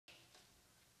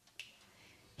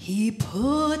He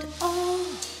put all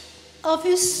of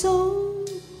his soul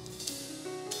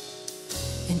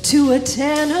into a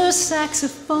tenor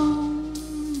saxophone.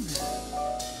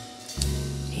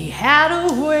 He had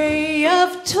a way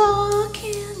of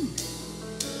talking,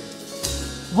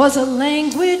 was a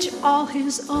language all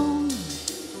his own.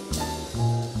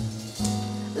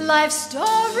 Life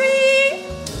story,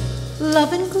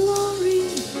 love and glory.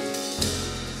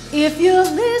 If you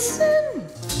listen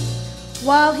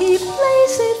while he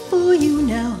plays it for you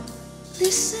now,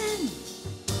 listen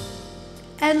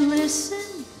and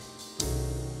listen.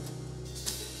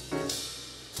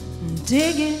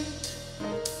 Dig it.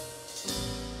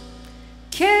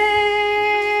 Can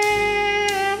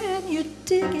you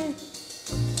dig it?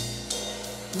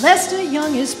 Lester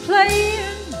Young is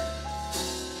playing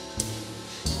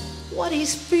what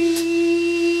he's feeling,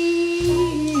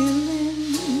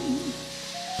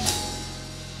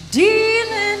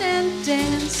 dealing and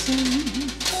dancing.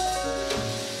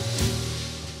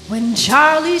 When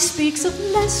Charlie speaks of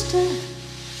Lester,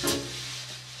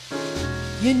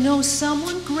 you know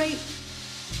someone great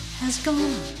has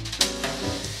gone.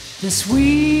 The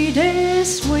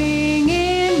sweetest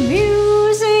swinging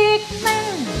music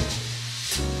man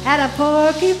had a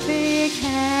Porky Pig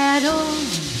hat on.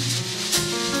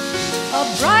 A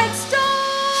bright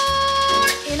star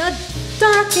in a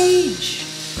dark age,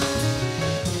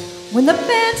 when the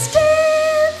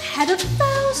bandstand had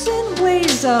 1,000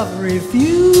 ways of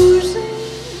refusing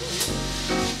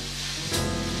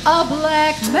a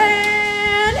black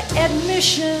man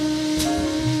admission.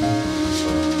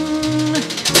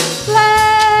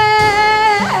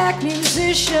 Black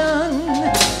musician.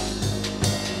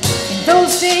 In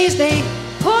those days they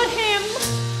put him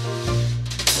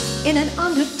in an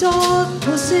underdog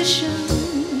position.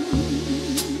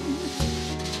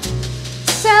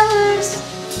 Sellers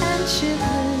and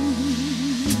chitlins.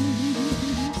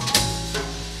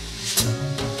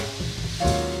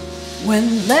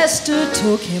 When Lester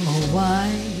took him a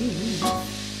wife,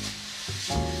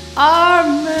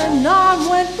 arm in arm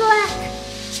went black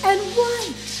and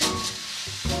white,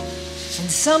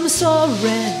 and some saw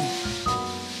red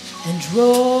and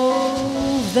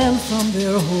drove them from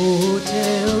their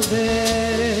hotel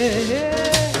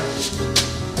bed.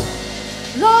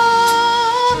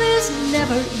 Love is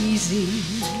never easy.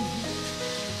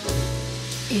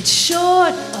 It's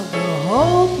short of the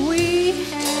hope we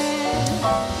have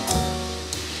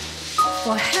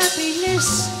for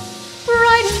happiness,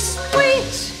 bright and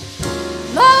sweet.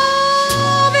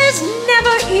 Love is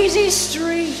never easy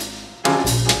street.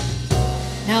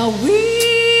 Now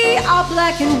we are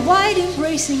black and white,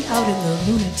 embracing out in the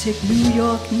lunatic New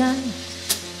York night.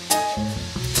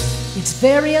 It's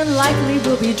very unlikely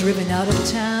we'll be driven out of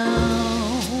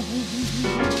town,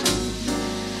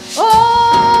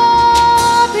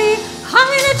 or be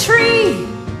hung in a tree.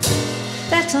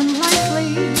 That's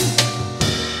unlikely.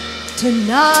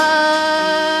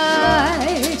 Tonight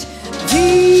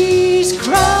these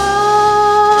crowds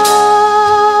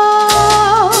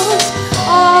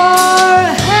are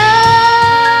happy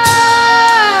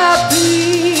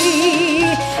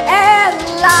and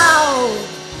loud.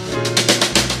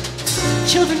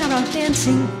 Children are out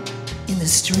dancing in the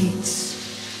streets.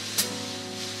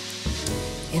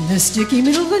 In the sticky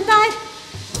middle of the night,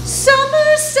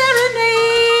 summer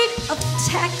serenade of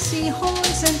taxi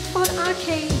horns and fun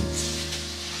arcades,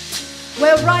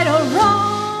 where right or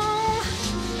wrong,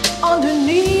 under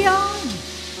neon,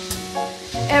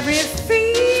 every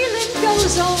feeling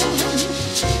goes on.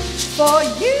 For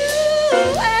you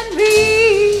and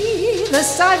me, the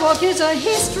sidewalk is a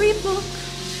history book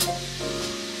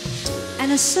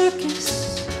and a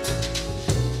circus,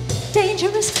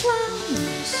 dangerous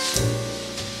clowns,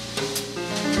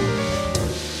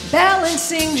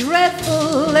 balancing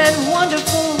dreadful and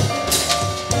wonderful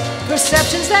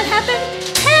perceptions that happen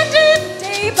handed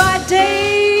day by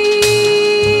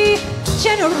day,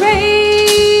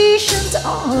 generations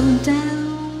on down.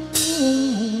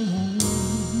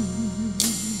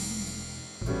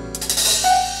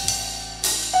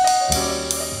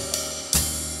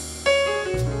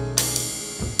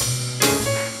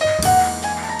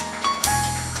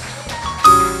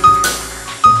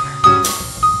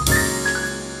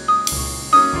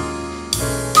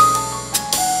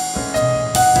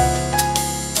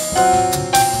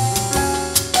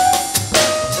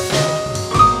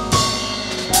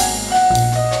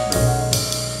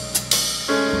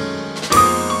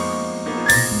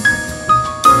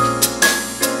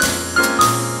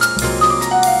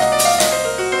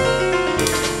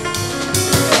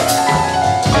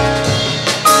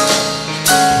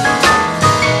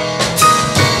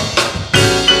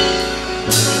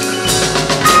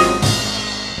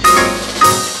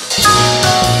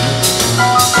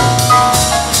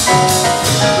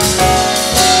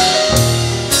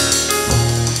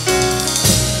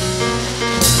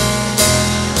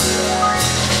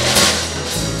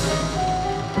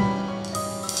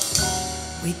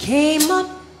 came up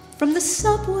from the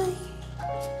subway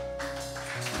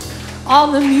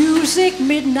on the music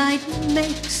midnight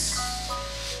makes,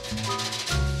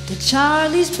 to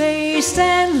Charlie's bass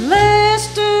and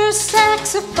Lester's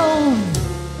saxophone,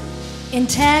 in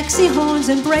taxi horns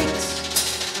and brakes.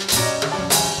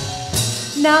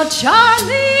 Now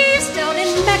Charlie's down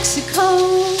in Mexico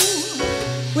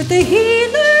with the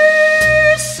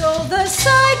healers, so the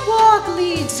sidewalk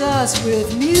leads us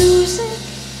with music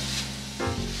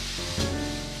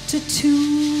to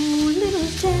two little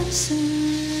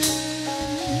dancers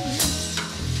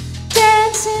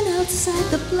dancing outside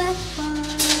the black bar.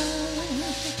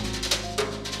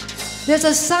 There's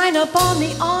a sign up on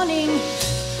the awning,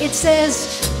 it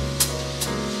says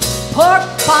Pork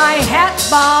Pie Hat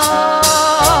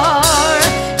Bar,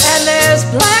 and there's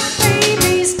black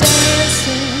babies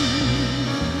dancing.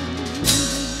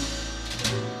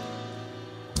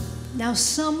 Now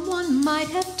someone might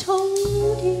have told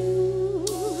you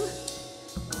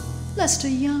Lester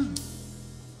Young,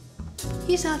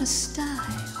 he's out of style,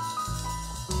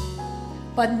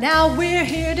 but now we're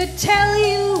here to tell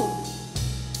you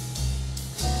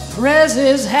Prez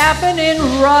is happening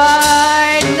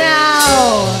right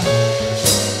now.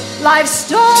 Life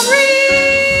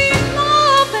story,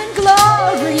 love and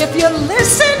glory. If you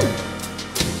listen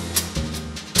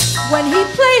when he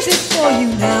plays it for you,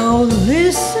 now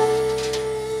listen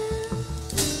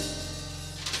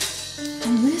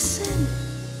and listen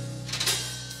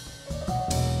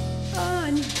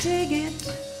and dig it.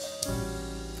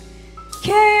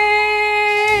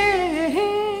 Can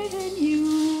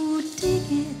you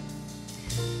dig it?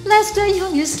 Lester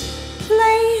Young is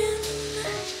playing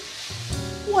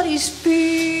what he's feeling,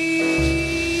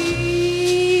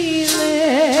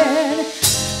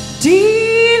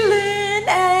 dealing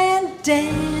and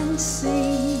dancing.